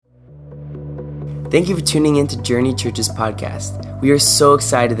Thank you for tuning in to Journey Church's podcast. We are so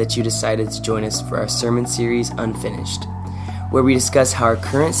excited that you decided to join us for our sermon series, Unfinished, where we discuss how our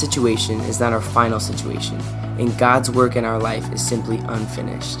current situation is not our final situation, and God's work in our life is simply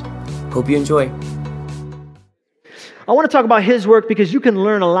unfinished. Hope you enjoy. I want to talk about His work because you can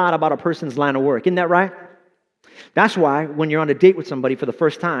learn a lot about a person's line of work. Isn't that right? That's why when you're on a date with somebody for the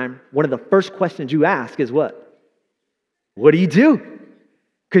first time, one of the first questions you ask is what? What do you do?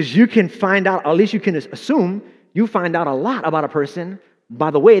 Because you can find out, or at least you can assume, you find out a lot about a person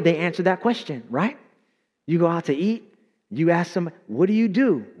by the way they answer that question, right? You go out to eat, you ask them, what do you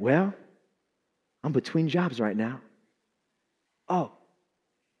do? Well, I'm between jobs right now. Oh.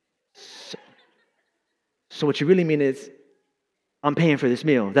 So what you really mean is, I'm paying for this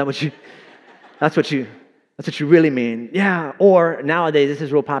meal. Is that what you, that's what you really mean. Yeah, or nowadays, this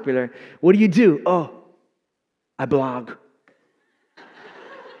is real popular. What do you do? Oh, I blog.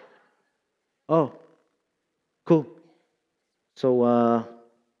 Oh, cool. So,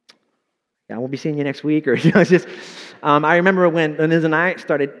 I won't be seeing you next week, or it's just. I remember when Liz and I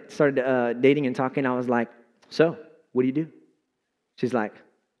started dating and talking. I was like, "So, what do you do?" She's like,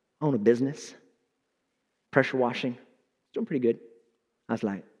 "I own a business, pressure washing, doing pretty good." I was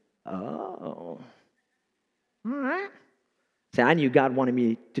like, "Oh, all right." So I knew God wanted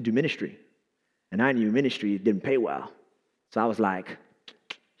me to do ministry, and I knew ministry didn't pay well. So I was like,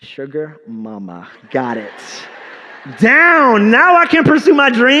 sugar mama, got it. Down, now I can pursue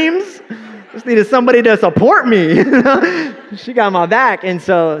my dreams. Just needed somebody to support me. She got my back. And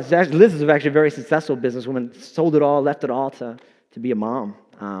so Liz is actually a very successful businesswoman, sold it all, left it all to be a mom,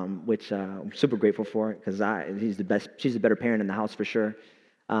 which I'm super grateful for because she's the better parent in the house for sure.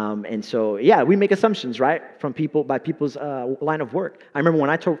 And so, we make assumptions, right, from by people's line of work. I remember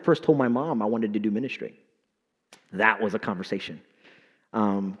when I first told my mom I wanted to do ministry. That was a conversation.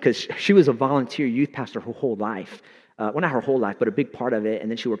 Because she was a volunteer youth pastor her whole life. Well, not her whole life, but a big part of it.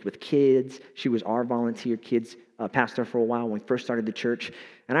 And then she worked with kids. She was our volunteer kids pastor for a while when we first started the church.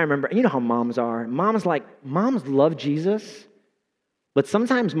 And I remember, you know how moms are. Moms love Jesus, but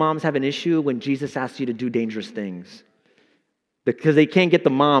sometimes moms have an issue when Jesus asks you to do dangerous things. Because they can't get the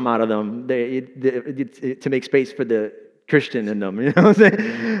mom out of them to make space for the Christian in them. You know what I'm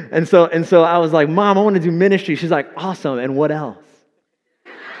saying? And so I was like, Mom, I want to do ministry. She's like, awesome. And what else?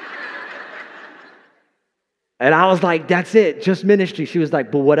 And I was like, that's it, just ministry. She was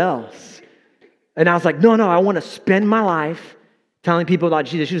like, but what else? And I was like, no, I want to spend my life telling people about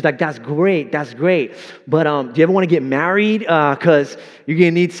Jesus. She was like, that's great. But do you ever want to get married? Because you're going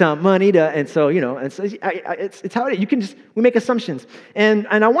to need some money to, and so, it's how it is. We make assumptions. And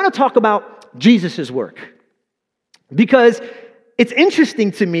I want to talk about Jesus' work. Because it's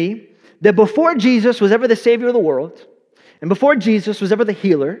interesting to me that before Jesus was ever the Savior of the world, and before Jesus was ever the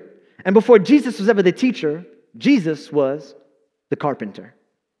healer, and before Jesus was ever the teacher, Jesus was the carpenter.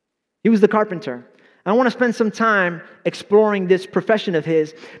 He was the carpenter. I want to spend some time exploring this profession of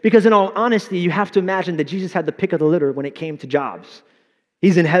his because in all honesty, you have to imagine that Jesus had the pick of the litter when it came to jobs.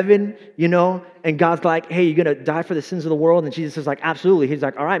 He's in heaven, and God's like, hey, you're going to die for the sins of the world? And Jesus is like, absolutely. He's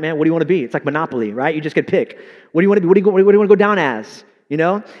like, all right, man, what do you want to be? It's like Monopoly, right? You just get pick. What do you want to be? What do you want to go down as?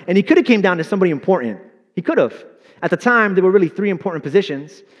 And he could have came down to somebody important. He could have. At the time, there were really three important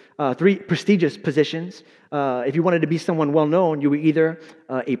positions. Three prestigious positions. If you wanted to be someone well-known, you were either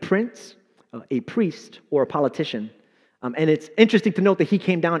a prince, a priest, or a politician. And it's interesting to note that he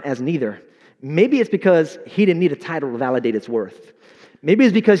came down as neither. Maybe it's because he didn't need a title to validate its worth. Maybe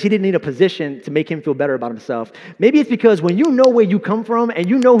it's because he didn't need a position to make him feel better about himself. Maybe it's because when you know where you come from and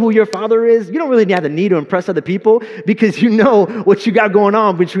you know who your father is, you don't really have the need to impress other people because you know what you got going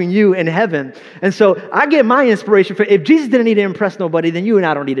on between you and heaven. And so I get my inspiration for if Jesus didn't need to impress nobody, then you and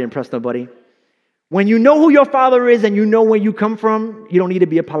I don't need to impress nobody. When you know who your father is and you know where you come from, you don't need to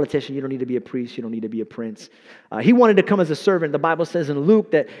be a politician, you don't need to be a priest, you don't need to be a prince. He wanted to come as a servant. The Bible says in Luke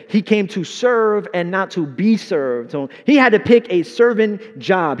that he came to serve and not to be served. So he had to pick a servant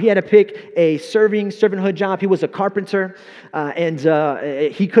job. He had to pick a servanthood job. He was a carpenter, and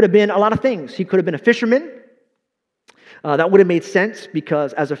he could have been a lot of things. He could have been a fisherman. That would have made sense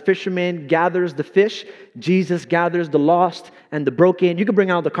because as a fisherman gathers the fish, Jesus gathers the lost and the broken. You could bring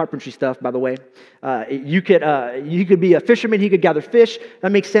out the carpentry stuff, by the way. You could be a fisherman. He could gather fish.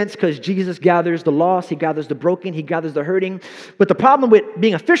 That makes sense because Jesus gathers the lost. He gathers the broken. He gathers the hurting. But the problem with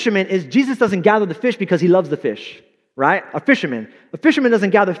being a fisherman is Jesus doesn't gather the fish because he loves the fish, right? A fisherman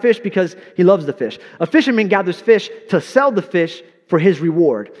doesn't gather fish because he loves the fish. A fisherman gathers fish to sell the fish for his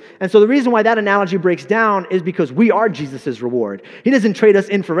reward. And so the reason why that analogy breaks down is because we are Jesus' reward. He doesn't trade us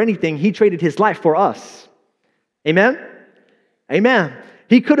in for anything. He traded his life for us. Amen? Amen.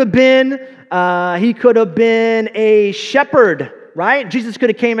 He could have been a shepherd, right? Jesus could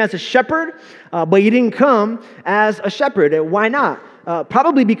have came as a shepherd, but he didn't come as a shepherd. Why not?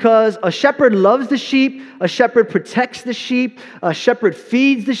 Probably because a shepherd loves the sheep, a shepherd protects the sheep, a shepherd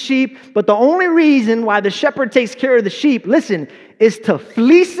feeds the sheep. But the only reason why the shepherd takes care of the sheep, listen, is to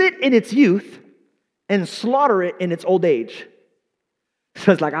fleece it in its youth and slaughter it in its old age.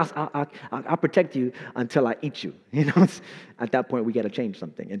 So it's like, I'll protect you until I eat you. You know, at that point, we got to change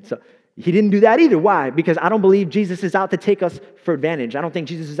something. And so he didn't do that either. Why? Because I don't believe Jesus is out to take us for advantage. I don't think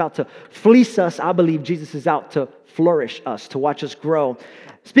Jesus is out to fleece us. I believe Jesus is out to flourish us, to watch us grow.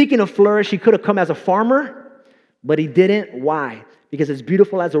 Speaking of flourish, he could have come as a farmer, but he didn't. Why? Because as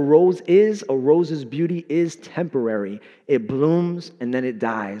beautiful as a rose's beauty is temporary. It blooms and then it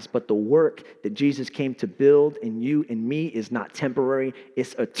dies. But the work that Jesus came to build in you and me is not temporary.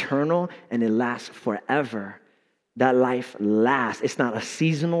 It's eternal and it lasts forever. That life lasts. It's not a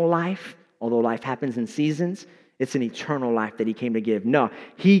seasonal life, although life happens in seasons. It's an eternal life that he came to give. No,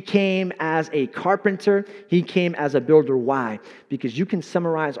 he came as a carpenter. He came as a builder. Why? Because you can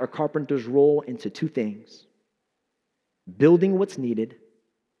summarize our carpenter's role into two things: building what's needed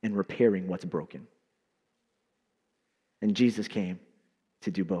and repairing what's broken. And Jesus came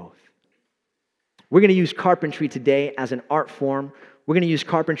to do both. We're going to use carpentry today as an art form. We're going to use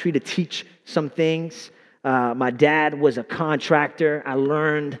carpentry to teach some things. My dad was a contractor. I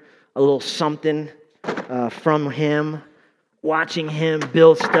learned a little something from him, watching him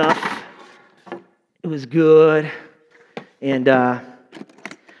build stuff. It was good. And a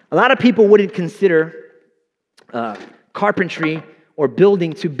lot of people wouldn't consider carpentry or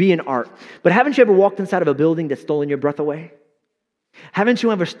building to be an art. But haven't you ever walked inside of a building that's stolen your breath away? Haven't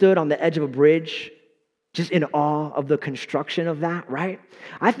you ever stood on the edge of a bridge just in awe of the construction of that, right?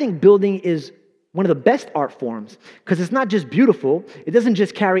 I think building is one of the best art forms because it's not just beautiful. It doesn't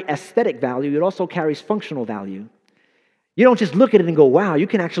just carry aesthetic value. It also carries functional value. You don't just look at it and go, wow, you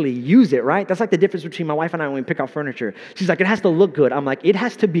can actually use it, right? That's like the difference between my wife and I when we pick out furniture. She's like, it has to look good. I'm like, it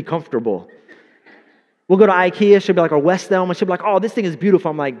has to be comfortable. We'll go to IKEA. She'll be like, or West Elm, and she'll be like, oh, this thing is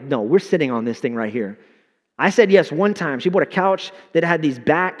beautiful. I'm like, no, we're sitting on this thing right here. I said yes one time. She bought a couch that had these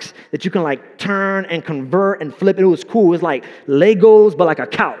backs that you can like turn and convert and flip. It was cool. It was like Legos, but like a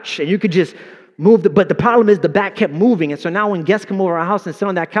couch. And you could just move but the problem is the back kept moving. And so now when guests come over our house and sit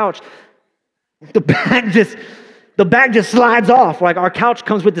on that couch, the back just slides off. Like our couch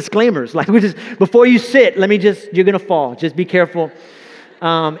comes with disclaimers. Like before you sit, you're going to fall. Just be careful.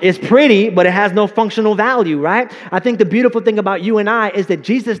 It's pretty, but it has no functional value, right? I think the beautiful thing about you and I is that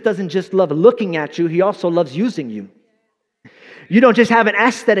Jesus doesn't just love looking at you. He also loves using you. You don't just have an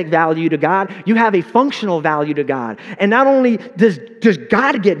aesthetic value to God. You have a functional value to God. And not only does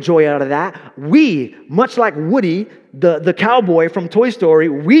God get joy out of that, we, much like Woody, the cowboy from Toy Story,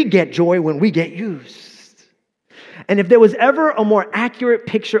 we get joy when we get used. And if there was ever a more accurate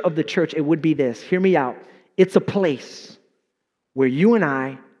picture of the church, it would be this. Hear me out. It's a place where you and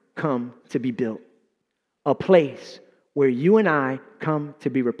I come to be built. A place where you and I come to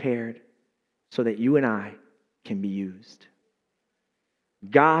be repaired so that you and I can be used.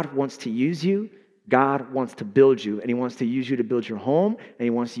 God wants to use you. God wants to build you, and he wants to use you to build your home, and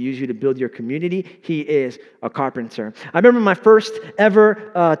he wants to use you to build your community. He is a carpenter. I remember my first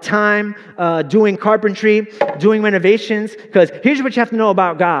ever time doing carpentry, doing renovations, because here's what you have to know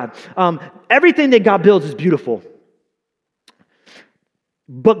about God. Everything that God builds is beautiful.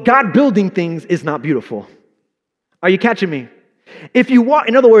 But God building things is not beautiful. Are you catching me?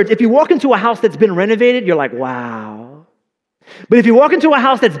 In other words, if you walk into a house that's been renovated, you're like, wow. But if you walk into a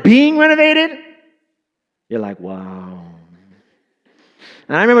house that's being renovated, you're like, wow.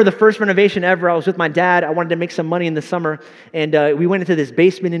 And I remember the first renovation ever. I was with my dad. I wanted to make some money in the summer. And we went into this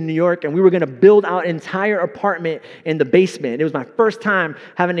basement in New York, and we were going to build out an entire apartment in the basement. It was my first time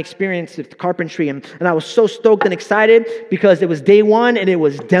having experience with carpentry. And I was so stoked and excited because it was day one, and it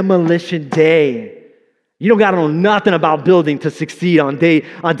was demolition day. You don't got to know nothing about building to succeed on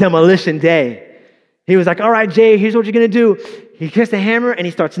demolition day. He was like, all right, Jay, here's what you're going to do. He gets the hammer, and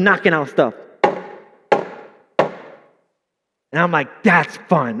he starts knocking out stuff. And I'm like, that's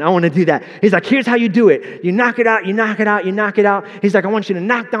fun. I want to do that. He's like, here's how you do it. You knock it out, you knock it out, you knock it out. He's like, I want you to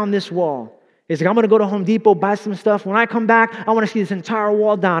knock down this wall. He's like, I'm going to go to Home Depot, buy some stuff. When I come back, I want to see this entire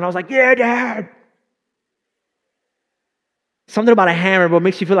wall down. I was like, yeah, Dad. Something about a hammer, but it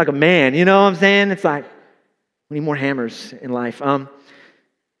makes you feel like a man. You know what I'm saying? It's like, we need more hammers in life.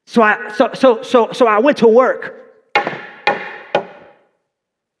 So I went to work.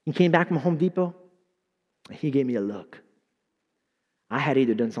 He came back from Home Depot. He gave me a look. I had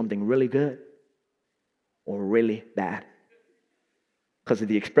either done something really good or really bad. because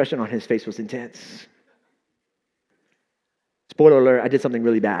the expression on his face was intense. Spoiler alert, I did something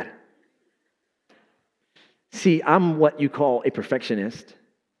really bad. See, I'm what you call a perfectionist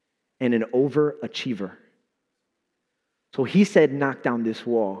and an overachiever. So he said, knock down this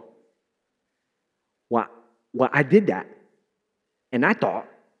wall. Well, I did that. And I thought,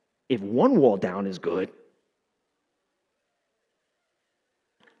 if one wall down is good,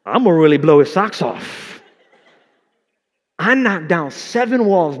 I'm going to really blow his socks off. I knocked down 7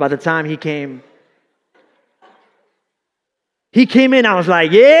 walls by the time he came. He came in, I was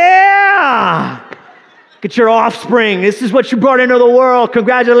like, yeah! Get your offspring. This is what you brought into the world.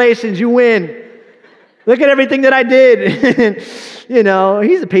 Congratulations, you win. Look at everything that I did. You know,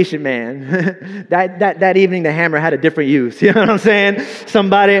 he's a patient man. that evening, the hammer had a different use. You know what I'm saying?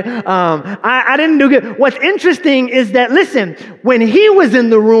 Somebody, I didn't do good. What's interesting is that, listen, when he was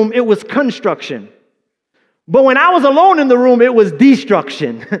in the room, it was construction. But when I was alone in the room, it was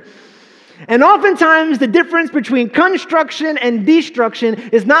destruction. And oftentimes, the difference between construction and destruction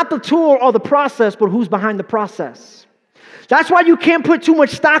is not the tool or the process, but who's behind the process. That's why you can't put too much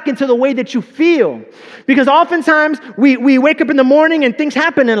stock into the way that you feel. Because oftentimes, we wake up in the morning and things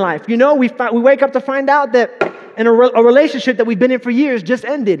happen in life. You know, we wake up to find out that a relationship that we've been in for years just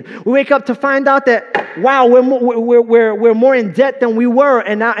ended. We wake up to find out that, wow, we're more in debt than we were,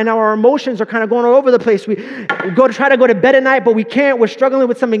 and now our emotions are kind of going all over the place. We try to go to bed at night, but we can't. We're struggling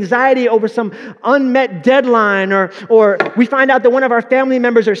with some anxiety over some unmet deadline, or we find out that one of our family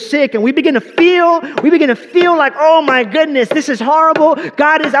members are sick, and we begin to feel like, oh my goodness, this is horrible.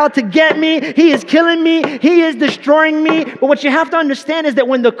 God is out to get me. He is killing me. He is destroying me. But what you have to understand is that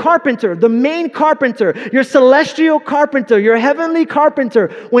when the carpenter, the main carpenter, your celestial carpenter, your heavenly carpenter,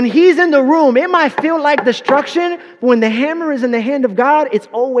 when he's in the room, it might feel like destruction, but when the hammer is in the hand of God, it's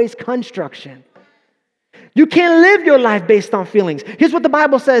always construction. You can't live your life based on feelings. Here's what the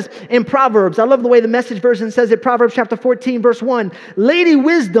Bible says in Proverbs. I love the way the Message version says it. Proverbs chapter 14, verse 1. Lady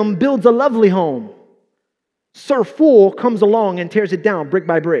Wisdom builds a lovely home. Sir Fool comes along and tears it down brick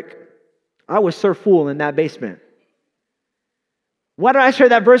by brick. I was Sir Fool in that basement. Why do I share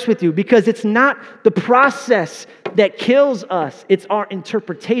that verse with you? Because it's not the process that kills us. It's our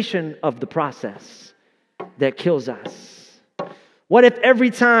interpretation of the process that kills us. What if every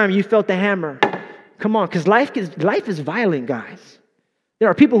time you felt the hammer? Come on, because life is violent, guys. There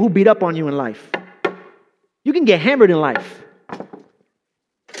are people who beat up on you in life. You can get hammered in life.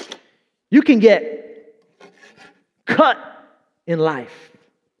 You can get cut in life.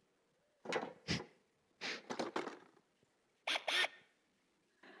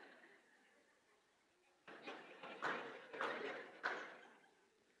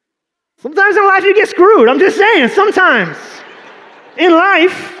 Sometimes in life you get screwed. I'm just saying, sometimes in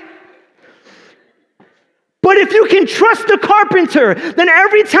life. But if you can trust the carpenter, then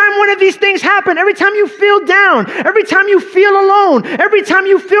every time one of these things happen, every time you feel down, every time you feel alone, every time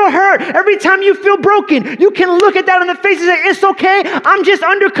you feel hurt, every time you feel broken, you can look at that in the face and say, it's okay, I'm just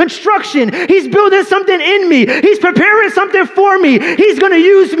under construction. He's building something in me. He's preparing something for me. He's going to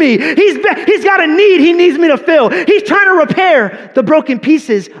use me. He's got a need he needs me to fill. He's trying to repair the broken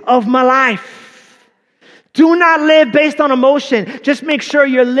pieces of my life. Do not live based on emotion. Just make sure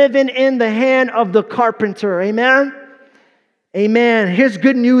you're living in the hand of the carpenter. Amen? Amen. Here's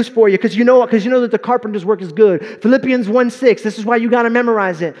good news for you, because you know that the carpenter's work is good. Philippians 1:6. This is why you got to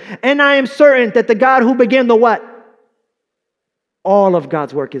memorize it. And I am certain that the God who began the what? All of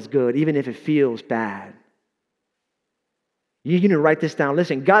God's work is good, even if it feels bad. You need to write this down.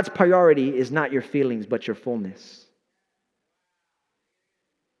 Listen, God's priority is not your feelings, but your fullness.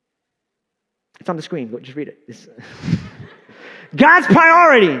 It's on the screen. Go, just read it. God's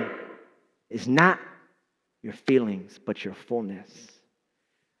priority is not your feelings, but your fullness.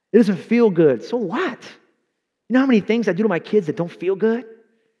 It doesn't feel good. So what? You know how many things I do to my kids that don't feel good?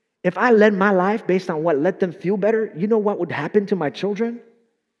 If I led my life based on what let them feel better, you know what would happen to my children?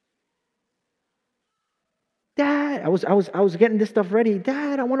 Dad, I was getting this stuff ready.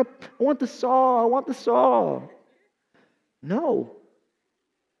 Dad, I want the saw. I want the saw. No.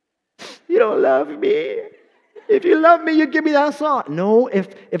 You don't love me. If you love me, you give me that saw. No,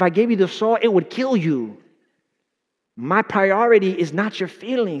 if I gave you the saw, it would kill you. My priority is not your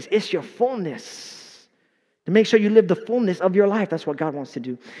feelings, it's your fullness. To make sure you live the fullness of your life. That's what God wants to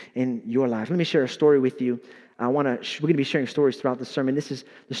do in your life. Let me share a story with you. We're going to be sharing stories throughout the sermon. This is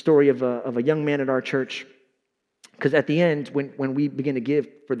the story of a young man at our church. Because at the end, when we begin to give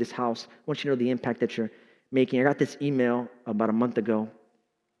for this house, I want you to know the impact that you're making. I got this email about a month ago.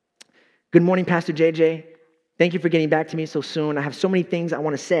 Good morning, Pastor JJ. Thank you for getting back to me so soon. I have so many things I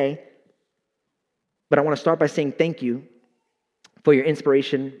want to say, but I want to start by saying thank you for your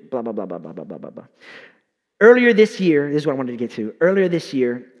inspiration, blah, blah, blah, blah, blah, blah, blah, blah, blah. Earlier this year, this is what I wanted to get to. Earlier this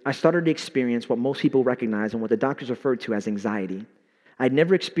year, I started to experience what most people recognize and what the doctors referred to as anxiety. I'd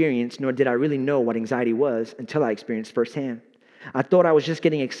never experienced, nor did I really know what anxiety was until I experienced firsthand. I thought I was just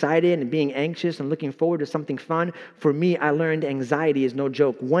getting excited and being anxious and looking forward to something fun. For me, I learned anxiety is no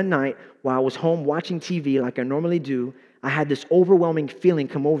joke. One night, while I was home watching TV like I normally do, I had this overwhelming feeling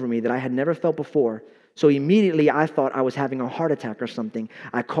come over me that I had never felt before. So immediately, I thought I was having a heart attack or something.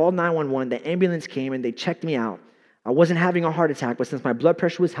 I called 911, the ambulance came, and they checked me out. I wasn't having a heart attack, but since my blood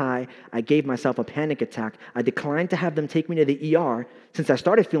pressure was high, I gave myself a panic attack. I declined to have them take me to the ER since I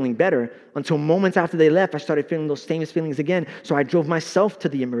started feeling better. Until moments after they left, I started feeling those same feelings again, so I drove myself to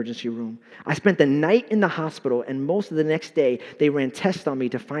the emergency room. I spent the night in the hospital, and most of the next day, they ran tests on me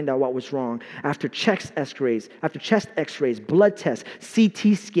to find out what was wrong. After chest x-rays, blood tests,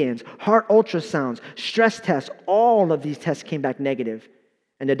 CT scans, heart ultrasounds, stress tests, all of these tests came back negative.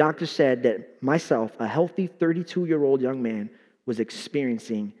 And the doctor said that myself, a healthy 32-year-old young man, was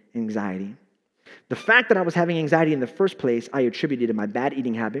experiencing anxiety. The fact that I was having anxiety in the first place, I attributed to my bad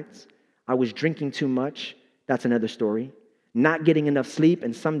eating habits. I was drinking too much. That's another story. Not getting enough sleep,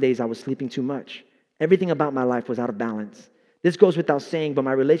 and some days I was sleeping too much. Everything about my life was out of balance. This goes without saying, but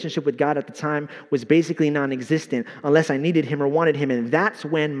my relationship with God at the time was basically non-existent unless I needed Him or wanted Him, and that's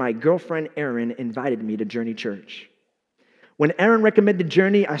when my girlfriend, Erin, invited me to Journey Church. When Erin recommended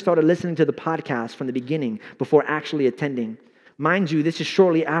Journey, I started listening to the podcast from the beginning before actually attending. Mind you, this is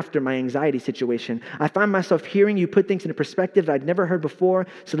shortly after my anxiety situation. I find myself hearing you put things into perspective that I'd never heard before,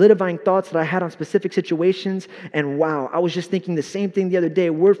 solidifying thoughts that I had on specific situations, and wow, I was just thinking the same thing the other day,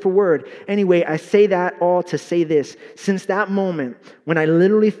 word for word. Anyway, I say that all to say this. Since that moment, when I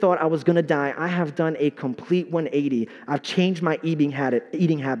literally thought I was going to die, I have done a complete 180. I've changed my eating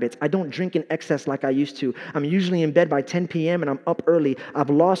habits. I don't drink in excess like I used to. I'm usually in bed by 10 p.m. and I'm up early.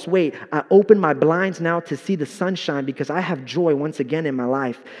 I've lost weight. I open my blinds now to see the sunshine because I have joy once again in my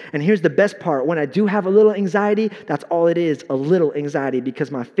life. And here's the best part. When I do have a little anxiety, that's all it is, a little anxiety,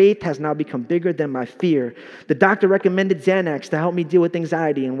 because my faith has now become bigger than my fear. The doctor recommended Xanax to help me deal with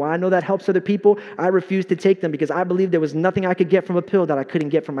anxiety. And while I know that helps other people, I refuse to take them because I believe there was nothing I could get from a pill that I couldn't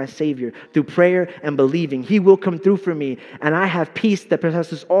get from my Savior through prayer and believing. He will come through for me. And I have peace that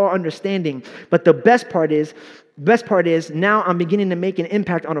passes all understanding. But the best part is now I'm beginning to make an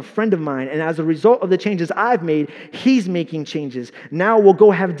impact on a friend of mine. And as a result of the changes I've made, he's making changes. Now we'll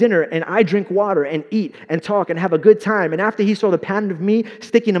go have dinner and I drink water and eat and talk and have a good time. And after he saw the pattern of me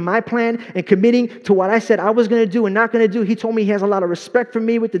sticking to my plan and committing to what I said I was going to do and not going to do, he told me he has a lot of respect for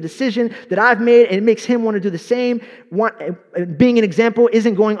me with the decision that I've made, and it makes him want to do the same. Being an example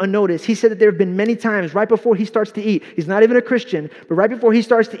isn't going unnoticed. He said that there have been many times right before he starts to eat, he's not even a Christian, but right before he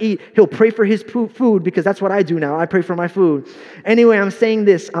starts to eat, he'll pray for his food because that's what I do now. I pray for my food. Anyway, I'm saying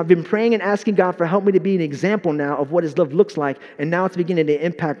this. I've been praying and asking God for help me to be an example now of what His love looks like, and now it's beginning to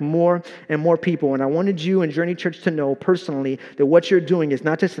impact more and more people. And I wanted you and Journey Church to know personally that what you're doing is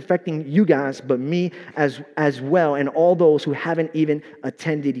not just affecting you guys, but me as well, and all those who haven't even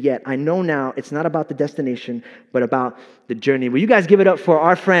attended yet. I know now it's not about the destination, but about the journey. Will you guys give it up for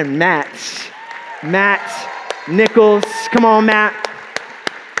our friend Matt Nichols? Come on, Matt.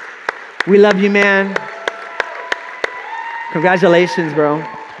 We love you, man. Congratulations, bro. You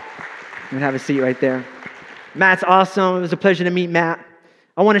can have a seat right there. Matt's awesome. It was a pleasure to meet Matt.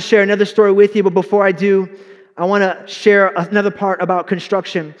 I want to share another story with you, but before I do, I want to share another part about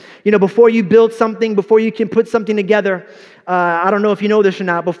construction. You know, before you build something, before you can put something together, I don't know if you know this or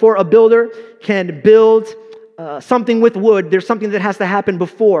not, before a builder can build something with wood, there's something that has to happen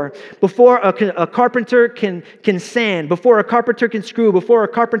before. Before a carpenter can sand, before a carpenter can screw, before a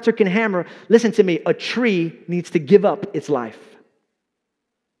carpenter can hammer, listen to me, a tree needs to give up its life.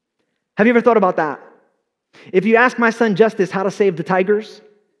 Have you ever thought about that? If you ask my son Justice how to save the tigers,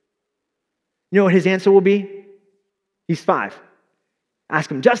 you know what his answer will be? He's 5.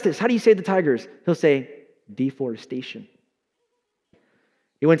 Ask him, Justice, how do you save the tigers? He'll say, deforestation.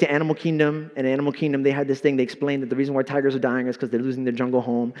 He went to Animal Kingdom, and in Animal Kingdom, they had this thing. They explained that the reason why tigers are dying is because they're losing their jungle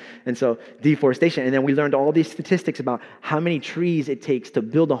home. And so deforestation. And then we learned all these statistics about how many trees it takes to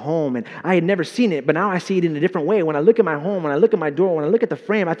build a home. And I had never seen it, but now I see it in a different way. When I look at my home, when I look at my door, when I look at the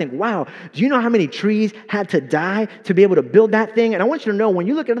frame, I think, wow, do you know how many trees had to die to be able to build that thing? And I want you to know, when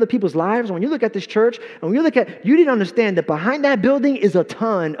you look at other people's lives, when you look at this church, and when you didn't understand that behind that building is a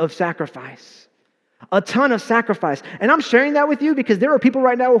ton of sacrifice. A ton of sacrifice. And I'm sharing that with you because there are people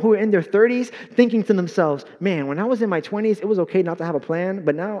right now who are in their 30s thinking to themselves, man, when I was in my 20s, it was okay not to have a plan,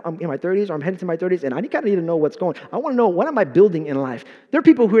 but now I'm in my 30s or I'm heading to my 30s and I kind of need to know what's going on. I want to know, what am I building in life? There are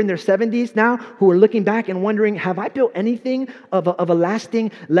people who are in their 70s now who are looking back and wondering, have I built anything of a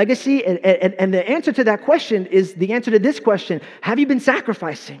lasting legacy? And the answer to that question is the answer to this question: have you been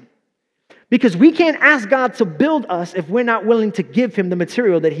sacrificing? Because we can't ask God to build us if we're not willing to give him the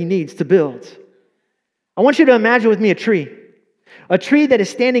material that he needs to build. I want you to imagine with me a tree that is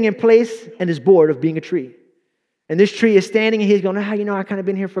standing in place and is bored of being a tree. And this tree is standing and he's going, I kind of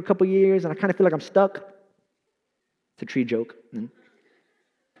been here for a couple years and I kind of feel like I'm stuck. It's a tree joke. I feel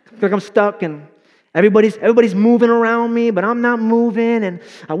like I'm stuck and everybody's moving around me, but I'm not moving, and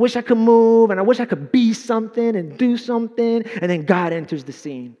I wish I could move, and I wish I could be something and do something. And then God enters the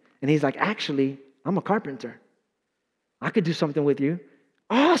scene and he's like, actually, I'm a carpenter. I could do something with you.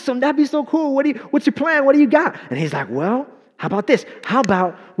 Awesome, that'd be so cool. What's your plan? What do you got? And he's like, well, how about this? How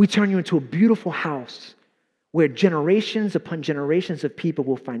about we turn you into a beautiful house where generations upon generations of people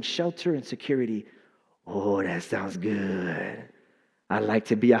will find shelter and security? Oh, that sounds good. I'd like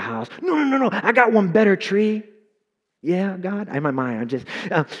to be a house. No. I got one better, tree. Yeah, God. In my mind,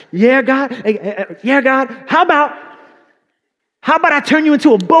 yeah, God. Yeah, God. How about I turn you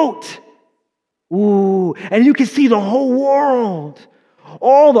into a boat? Ooh, and you can see the whole world.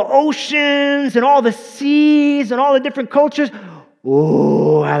 All the oceans and all the seas and all the different cultures.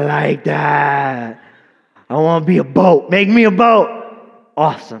 Oh, I like that. I want to be a boat. Make me a boat.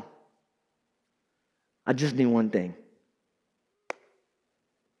 Awesome. I just need one thing.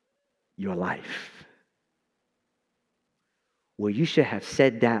 Your life. Well, you should have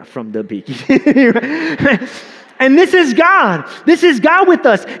said that from the beginning. And this is God. This is God with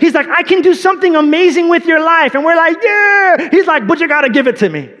us. He's like, I can do something amazing with your life. And we're like, yeah. He's like, but you got to give it to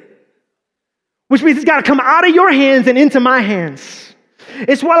me. Which means it's got to come out of your hands and into my hands.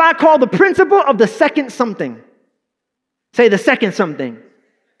 It's what I call the principle of the second something. Say the second something.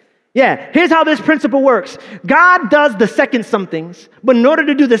 Yeah, here's how this principle works. God does the second somethings, but in order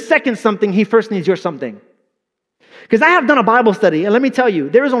to do the second something, he first needs your something. Because I have done a Bible study, and let me tell you,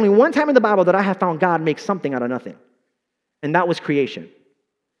 there is only one time in the Bible that I have found God make something out of nothing, and that was creation.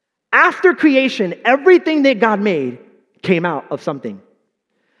 After creation, everything that God made came out of something.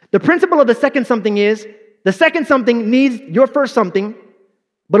 The principle of the second something is, the second something needs your first something,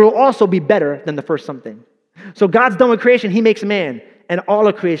 but it will also be better than the first something. So God's done with creation, he makes man, and all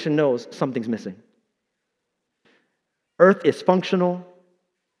of creation knows something's missing. Earth is functional,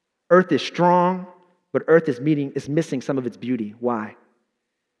 earth is strong, but earth is missing some of its beauty. Why?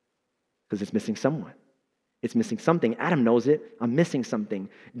 Because it's missing someone. It's missing something. Adam knows it. I'm missing something.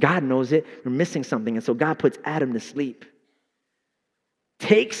 God knows it. We're missing something. And so God puts Adam to sleep.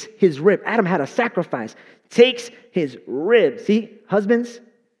 Takes his rib. Adam had a sacrifice. Takes his rib. See, husbands,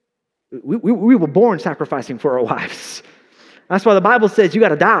 we were born sacrificing for our wives. That's why the Bible says you got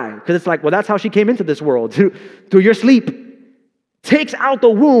to die. Because it's like, well, that's how she came into this world, through your sleep. Takes out the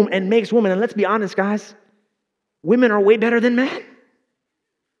womb and makes woman. And let's be honest, guys. Women are way better than men.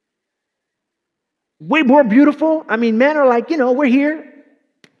 Way more beautiful. I mean, men are like, we're here.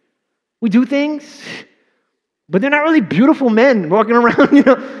 We do things. But they're not really beautiful men walking around,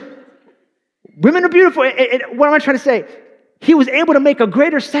 Women are beautiful. What am I trying to say? He was able to make a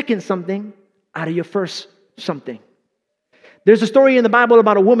greater second something out of your first something. There's a story in the Bible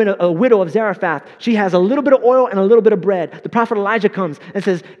about a woman, a widow of Zarephath. She has a little bit of oil and a little bit of bread. The prophet Elijah comes and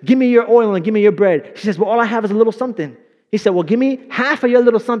says, give me your oil and give me your bread. She says, well, all I have is a little something. He said, well, give me half of your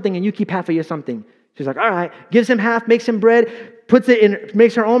little something and you keep half of your something. She's like, all right. Gives him half, makes him bread, puts it in,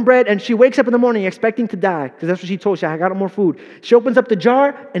 makes her own bread, and she wakes up in the morning expecting to die because that's what she told. She said, I got more food. She opens up the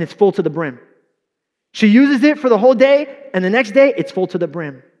jar and it's full to the brim. She uses it for the whole day, and the next day it's full to the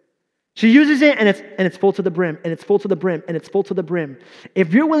brim. She uses it and it's full to the brim, and it's full to the brim, and it's full to the brim.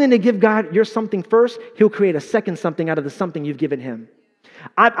 If you're willing to give God your something first, he'll create a second something out of the something you've given him.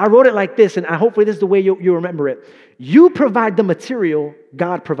 I wrote it like this, and hopefully this is the way you remember it. You provide the material,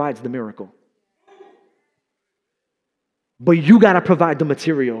 God provides the miracle. But you got to provide the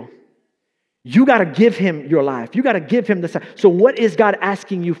material. You got to give him your life. You got to give him the. So what is God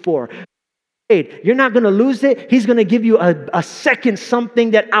asking you for? You're not going to lose it. He's going to give you a second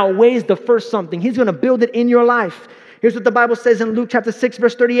something that outweighs the first something. He's going to build it in your life. Here's what the Bible says in Luke chapter 6,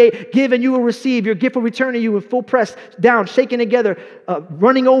 verse 38. Give and you will receive. Your gift will return to you in full press, down, shaken together,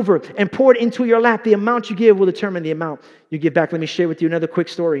 running over, and poured into your lap. The amount you give will determine the amount you give back. Let me share with you another quick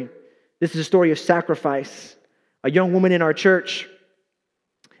story. This is a story of sacrifice. A young woman in our church.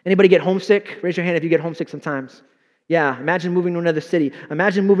 Anybody get homesick? Raise your hand if you get homesick sometimes. Yeah, imagine moving to another city.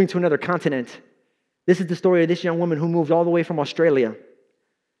 Imagine moving to another continent. This is the story of this young woman who moved all the way from Australia.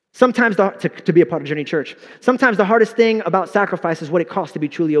 Sometimes to be a part of Journey Church. Sometimes the hardest thing about sacrifice is what it costs to be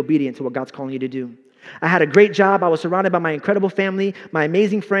truly obedient to what God's calling you to do. I had a great job. I was surrounded by my incredible family, my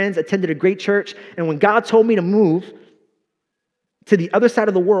amazing friends, attended a great church. And when God told me to move to the other side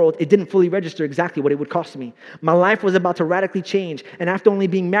of the world, it didn't fully register exactly what it would cost me. My life was about to radically change. And after only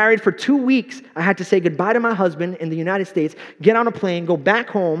being married for 2 weeks, I had to say goodbye to my husband in the United States, get on a plane, go back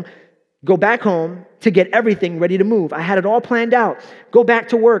home to get everything ready to move. I had it all planned out. Go back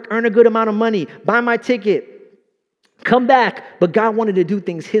to work, earn a good amount of money, buy my ticket, come back. But God wanted to do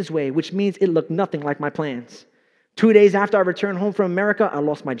things his way, which means it looked nothing like my plans. 2 days after I returned home from America, I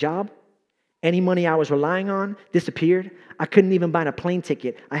lost my job. Any money I was relying on disappeared. I couldn't even buy a plane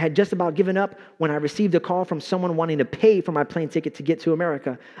ticket. I had just about given up when I received a call from someone wanting to pay for my plane ticket to get to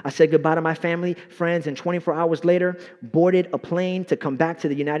America. I said goodbye to my family, friends, and 24 hours later, boarded a plane to come back to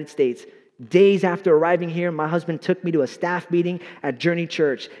the United States. Days after arriving here, my husband took me to a staff meeting at Journey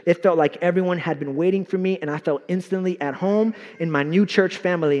Church. It felt like everyone had been waiting for me, and I felt instantly at home in my new church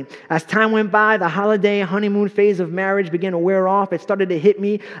family. As time went by, the holiday honeymoon phase of marriage began to wear off. It started to hit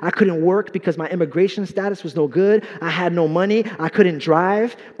me. I couldn't work because my immigration status was no good. I had no money. I couldn't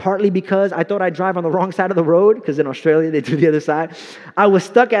drive, partly because I thought I'd drive on the wrong side of the road, because in Australia, they do the other side. I was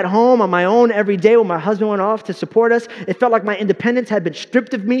stuck at home on my own every day when my husband went off to support us. It felt like my independence had been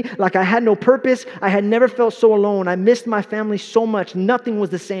stripped of me, like I had no purpose. I had never felt so alone. I missed my family so much. Nothing was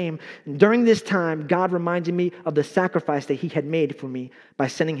the same. And during this time, God reminded me of the sacrifice that he had made for me by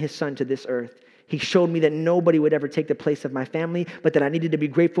sending his son to this earth. He showed me that nobody would ever take the place of my family, but that I needed to be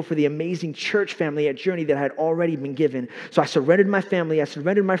grateful for the amazing church family at Journey that I had already been given. So I surrendered my family, I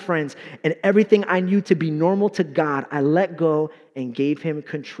surrendered my friends, and everything I knew to be normal to God, I let go and gave him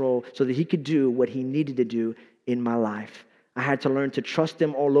control so that he could do what he needed to do in my life. I had to learn to trust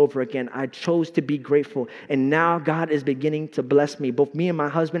him all over again. I chose to be grateful. And now God is beginning to bless me. Both me and my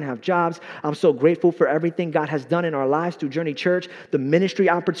husband have jobs. I'm so grateful for everything God has done in our lives through Journey Church, the ministry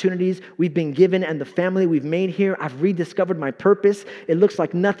opportunities we've been given, and the family we've made here. I've rediscovered my purpose. It looks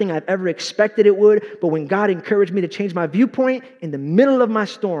like nothing I've ever expected it would. But when God encouraged me to change my viewpoint in the middle of my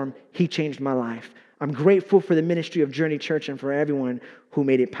storm, he changed my life. I'm grateful for the ministry of Journey Church and for everyone who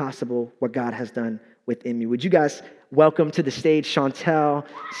made it possible what God has done within me. Would you guys welcome to the stage Chantel,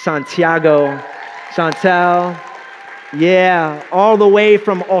 Santiago. Chantel, yeah, all the way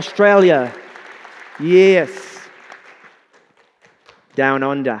from Australia. Yes. Down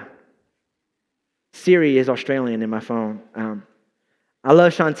under. Siri is Australian in my phone. I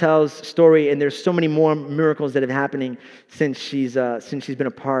love Chantel's story, and there's so many more miracles that have happening since she's been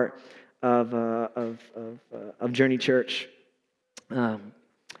a part of Journey Church. I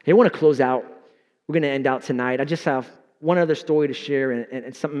want to close out. We're going to end out tonight. I just have one other story to share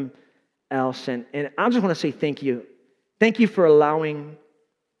and something else. And I just want to say thank you. Thank you for allowing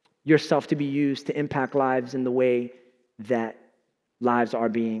yourself to be used to impact lives in the way that lives are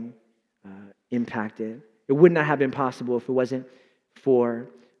being impacted. It would not have been possible if it wasn't for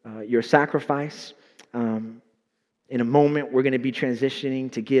your sacrifice. In a moment, we're going to be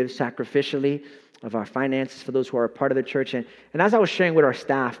transitioning to give sacrificially of our finances for those who are a part of the church. And as I was sharing with our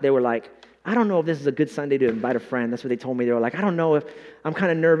staff, they were like, I don't know if this is a good Sunday to invite a friend. That's what they told me. They were like, I don't know if I'm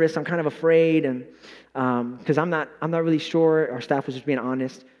kind of nervous. I'm kind of afraid. And because I'm not really sure. Our staff was just being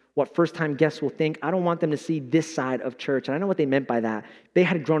honest. What first-time guests will think. I don't want them to see this side of church. And I know what they meant by that. They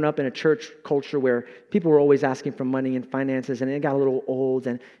had grown up in a church culture where people were always asking for money and finances, and it got a little old,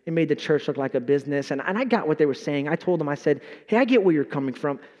 and it made the church look like a business. And I got what they were saying. I told them, I said, hey, I get where you're coming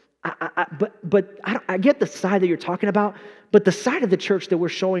from. I get the side that you're talking about, but the side of the church that we're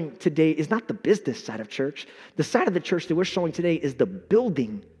showing today is not the business side of church. The side of the church that we're showing today is the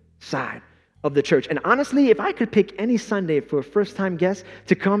building side of the church. And honestly, if I could pick any Sunday for a first-time guest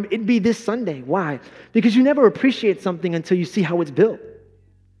to come, it'd be this Sunday. Why? Because you never appreciate something until you see how it's built.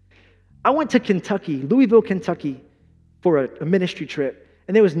 I went to Kentucky, Louisville, Kentucky, for a ministry trip,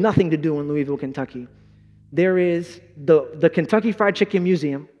 and there was nothing to do in Louisville, Kentucky. There is the Kentucky Fried Chicken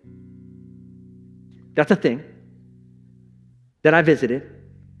Museum. That's a thing that I visited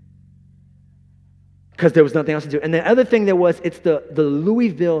because there was nothing else to do. And the other thing it's the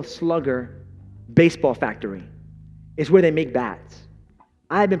Louisville Slugger baseball factory. It's where they make bats.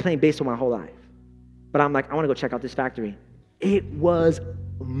 I had been playing baseball my whole life, but I'm like, I want to go check out this factory. It was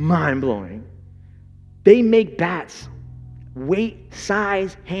mind-blowing. They make bats weight,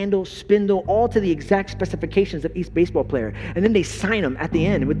 size, handle, spindle, all to the exact specifications of each baseball player. And then they sign them at the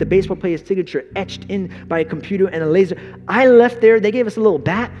end with the baseball player's signature etched in by a computer and a laser. I left there, they gave us a little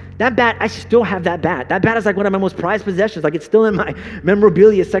bat. That bat, I still have that bat. That bat is like one of my most prized possessions. Like it's still in my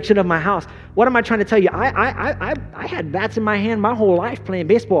memorabilia section of my house. What am I trying to tell you? I had bats in my hand my whole life playing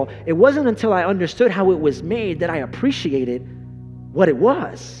baseball. It wasn't until I understood how it was made that I appreciated what it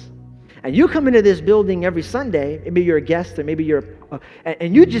was. And you come into this building every Sunday, maybe you're a guest or maybe you're,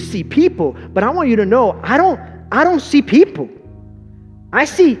 and you just see people. But I want you to know, I don't see people. I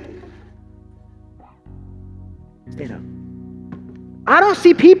see, stand up. I don't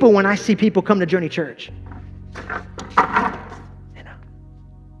see people when I see people come to Journey Church. Stand up.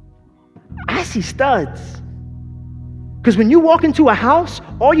 I see studs. Because when you walk into a house,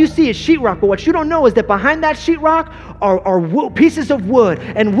 all you see is sheetrock. But what you don't know is that behind that sheetrock are pieces of wood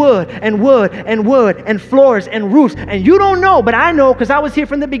and wood and wood and wood and floors and roofs. And you don't know, but I know because I was here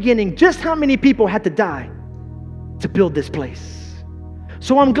from the beginning, just how many people had to die to build this place.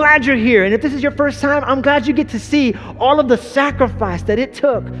 So I'm glad you're here. And if this is your first time, I'm glad you get to see all of the sacrifice that it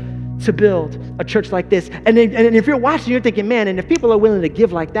took to build a church like this. And if you're watching, you're thinking, man, and if people are willing to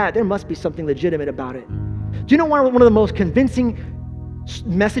give like that, there must be something legitimate about it. Do you know one of the most convincing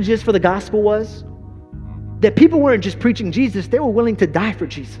messages for the gospel was? That people weren't just preaching Jesus, they were willing to die for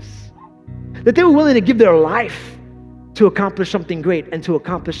Jesus. That they were willing to give their life to accomplish something great and to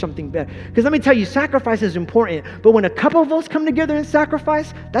accomplish something better. Because let me tell you, sacrifice is important, but when a couple of us come together and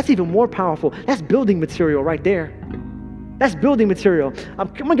sacrifice, that's even more powerful. That's building material right there. That's building material. I'm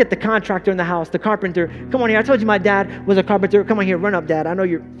gonna get the contractor in the house, the carpenter. Come on here, I told you my dad was a carpenter. Come on here, run up, Dad. I know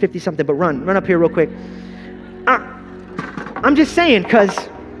you're 50-something, but run up here real quick. I'm just saying, because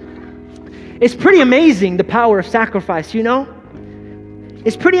it's pretty amazing the power of sacrifice, you know?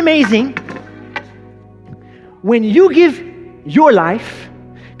 It's pretty amazing when you give your life,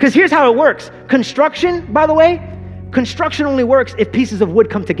 because here's how it works. Construction, by the way, construction only works if pieces of wood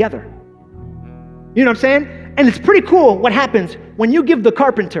come together. You know what I'm saying? And it's pretty cool what happens when you give the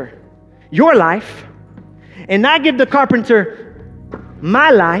carpenter your life and I give the carpenter my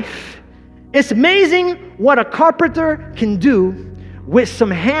life. It's amazing what a carpenter can do with some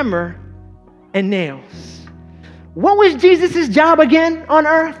hammer and nails. What was Jesus' job again on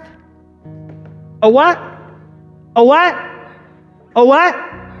earth? A what? A what? A what?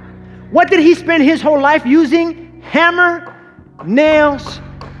 What did he spend his whole life using? Hammer, nails,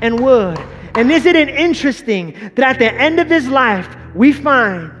 and wood. And isn't it interesting that at the end of his life, we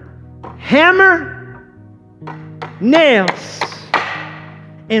find hammer, nails,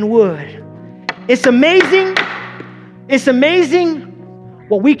 and wood. It's amazing. It's amazing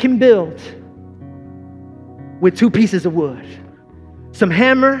what we can build with two pieces of wood. Some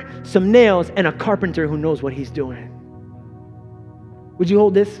hammer, some nails, and a carpenter who knows what he's doing. Would you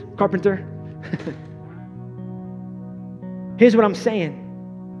hold this, carpenter? Here's what I'm saying.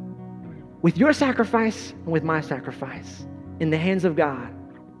 With your sacrifice and with my sacrifice, in the hands of God,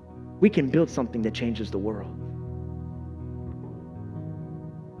 we can build something that changes the world.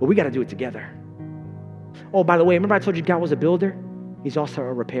 But we got to do it together. Oh, by the way, remember I told you God was a builder? He's also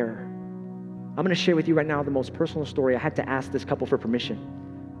a repairer. I'm going to share with you right now the most personal story. I had to ask this couple for permission.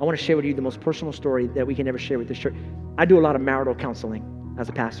 I want to share with you the most personal story that we can ever share with this church. I do a lot of marital counseling as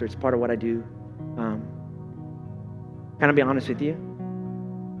a pastor. It's part of what I do. Can I be honest with you?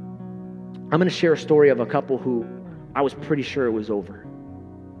 I'm going to share a story of a couple who I was pretty sure it was over.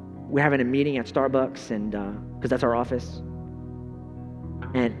 We're having a meeting at Starbucks, and because that's our office.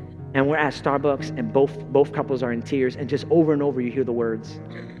 And we're at Starbucks, and both couples are in tears, and just over and over you hear the words,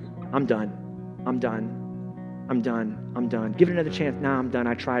 I'm done. I'm done. I'm done. I'm done. Give it another chance. Nah, I'm done.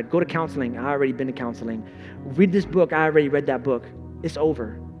 I tried. Go to counseling. I already been to counseling. Read this book. I already read that book. It's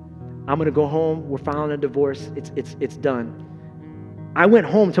over. I'm going to go home. We're filing a divorce. It's done. I went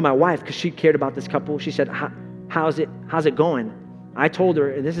home to my wife because she cared about this couple. She said, how's it going? I told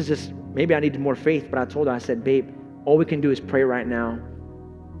her, and this is just, maybe I needed more faith, but I told her, I said, babe, all we can do is pray right now.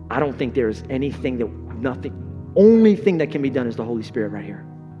 I don't think there's anything only thing that can be done is the Holy Spirit right here.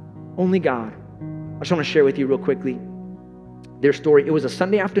 Only God. I just want to share with you real quickly their story. It was a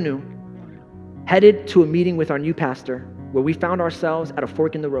Sunday afternoon, headed to a meeting with our new pastor, where we found ourselves at a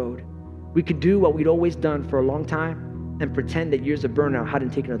fork in the road. We could do what we'd always done for a long time and pretend that years of burnout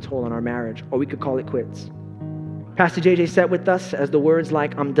hadn't taken a toll on our marriage, or we could call it quits. Pastor JJ sat with us as the words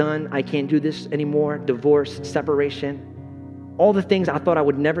like, I'm done, I can't do this anymore, divorce, separation, all the things I thought I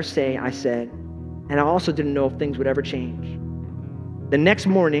would never say, I said, and I also didn't know if things would ever change. The next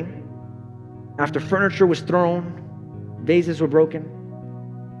morning, after furniture was thrown, vases were broken,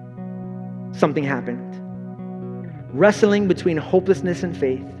 something happened. wrestling between hopelessness and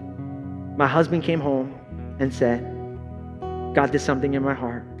faith, my husband came home and said, God did something in my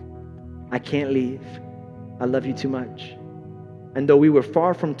heart. I can't leave. I love you too much. And though we were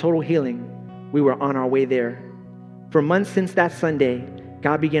far from total healing, we were on our way there. For months since that Sunday,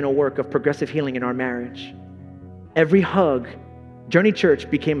 God began a work of progressive healing in our marriage. Every hug, Journey Church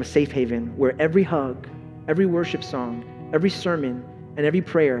became a safe haven where every hug, every worship song, every sermon, and every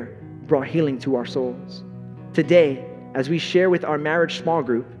prayer brought healing to our souls. Today, as we share with our marriage small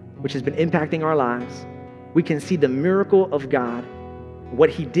group, which has been impacting our lives, we can see the miracle of God, what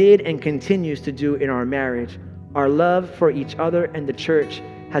He did and continues to do in our marriage. Our love for each other and the church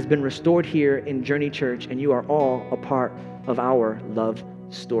has been restored here in Journey Church, and you are all a part of our love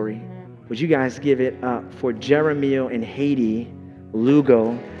story. Would you guys give it up for Jeremiah and Haiti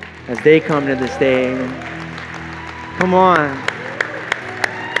Lugo as they come to the stage? Come on.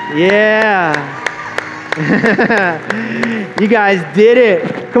 Yeah. You guys did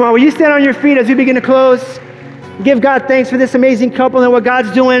it. Come on, will you stand on your feet as we begin to close? Give God thanks for this amazing couple and what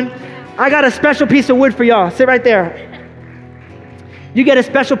God's doing. I got a special piece of wood for y'all. Sit right there. You get a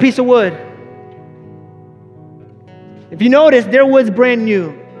special piece of wood. If you notice, their wood's brand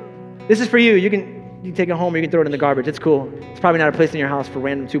new. This is for you. You can take it home or you can throw it in the garbage. It's cool. It's probably not a place in your house for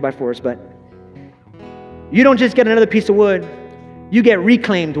random 2x4s, but you don't just get another piece of wood. You get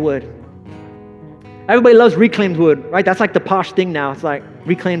reclaimed wood. Everybody loves reclaimed wood, right? That's like the posh thing now. It's like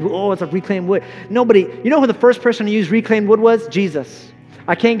reclaimed wood. Oh, it's like reclaimed wood. Nobody, you know who the first person to use reclaimed wood was? Jesus.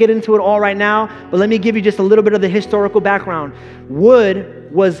 I can't get into it all right now, but let me give you just a little bit of the historical background.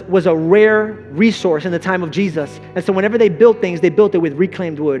 Wood was a rare resource in the time of Jesus. And so whenever they built things, they built it with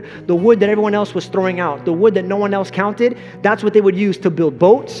reclaimed wood. The wood that everyone else was throwing out, the wood that no one else counted, that's what they would use to build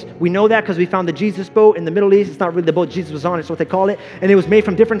boats. We know that because we found the Jesus boat in the Middle East. It's not really the boat Jesus was on, it's what they call it. And it was made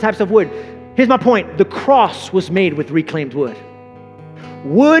from different types of wood. Here's my point. The cross was made with reclaimed wood.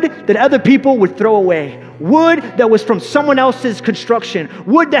 Wood that other people would throw away. Wood that was from someone else's construction.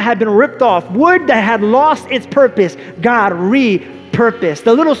 Wood that had been ripped off. Wood that had lost its purpose. God repurposed.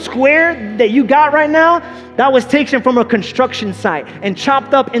 The little square that you got right now, that was taken from a construction site and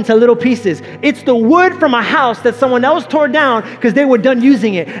chopped up into little pieces. It's the wood from a house that someone else tore down because they were done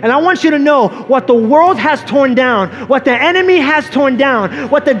using it. And I want you to know what the world has torn down, what the enemy has torn down,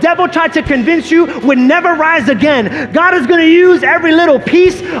 what the devil tried to convince you would never rise again. God is going to use every little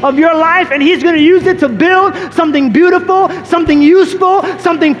piece of your life and He's going to use it to build something beautiful, something useful,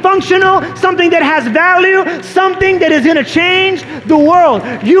 something functional, something that has value, something that is going to change the world.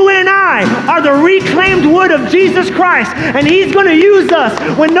 You and I are the reclaimed wood of Jesus Christ, and He's going to use us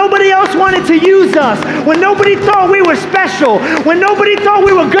when nobody else wanted to use us, when nobody thought we were special, when nobody thought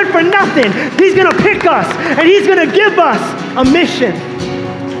we were good for nothing. He's going to pick us, and He's going to give us a mission.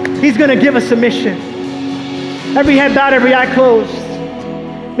 He's going to give us a mission. Every head bowed, every eye closed.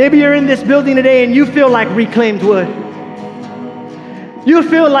 Maybe you're in this building today and you feel like reclaimed wood. You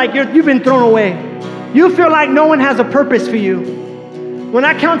feel like you've been thrown away. You feel like no one has a purpose for you. When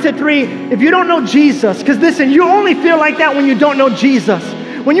I count to 3, if you don't know Jesus, because listen, you only feel like that when you don't know Jesus.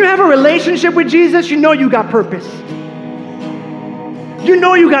 When you have a relationship with Jesus, you know you got purpose. You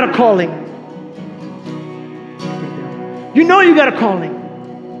know you got a calling. You know you got a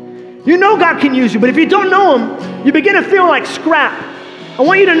calling. You know God can use you, but if you don't know Him, you begin to feel like scrap. I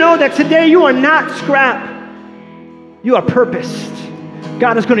want you to know that today you are not scrap. You are purposed.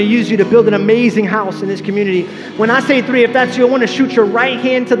 God is going to use you to build an amazing house in this community. When I say 3, if that's you, I want to shoot your right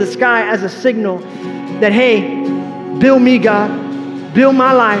hand to the sky as a signal that, hey, build me, God. Build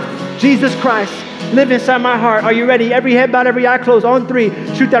my life. Jesus Christ, live inside my heart. Are you ready? Every head bowed, every eye closed. On 3,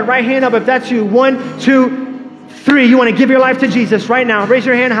 shoot that right hand up if that's you. 1, 2, 3, you want to give your life to Jesus right now. Raise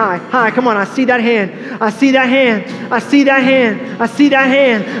your hand high. High, come on. I see that hand. I see that hand. I see that hand. I see that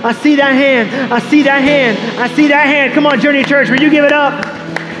hand. I see that hand. I see that hand. I see that hand. Come on, Journey Church. Will you give it up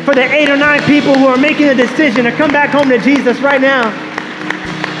for the 8 or 9 people who are making a decision to come back home to Jesus right now?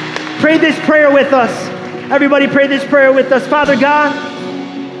 Pray this prayer with us. Everybody pray this prayer with us. Father God,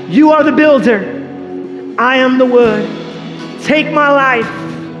 You are the builder. I am the wood. Take my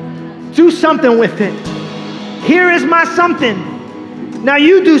life. Do something with it. Here is my something. Now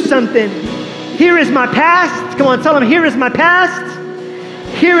You do something. Here is my past. Come on, tell them, here is my past.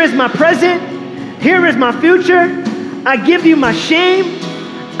 Here is my present. Here is my future. I give You my shame.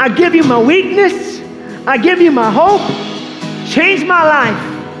 I give You my weakness. I give You my hope. Change my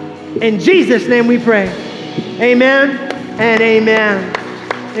life. In Jesus' name we pray. Amen and amen.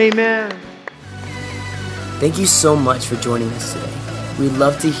 Amen. Thank you so much for joining us today. We'd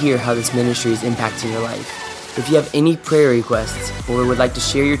love to hear how this ministry is impacting your life. If you have any prayer requests or would like to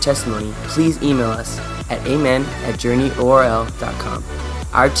share your testimony, please email us at amen@journeyorl.com.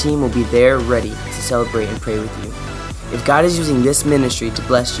 Our team will be there ready to celebrate and pray with you. If God is using this ministry to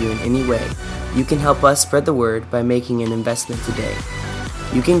bless you in any way, you can help us spread the word by making an investment today.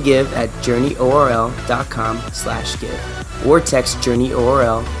 You can give at journeyorl.com/give or text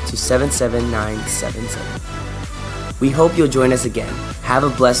JourneyORL to 77977. We hope you'll join us again. Have a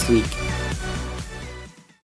blessed week.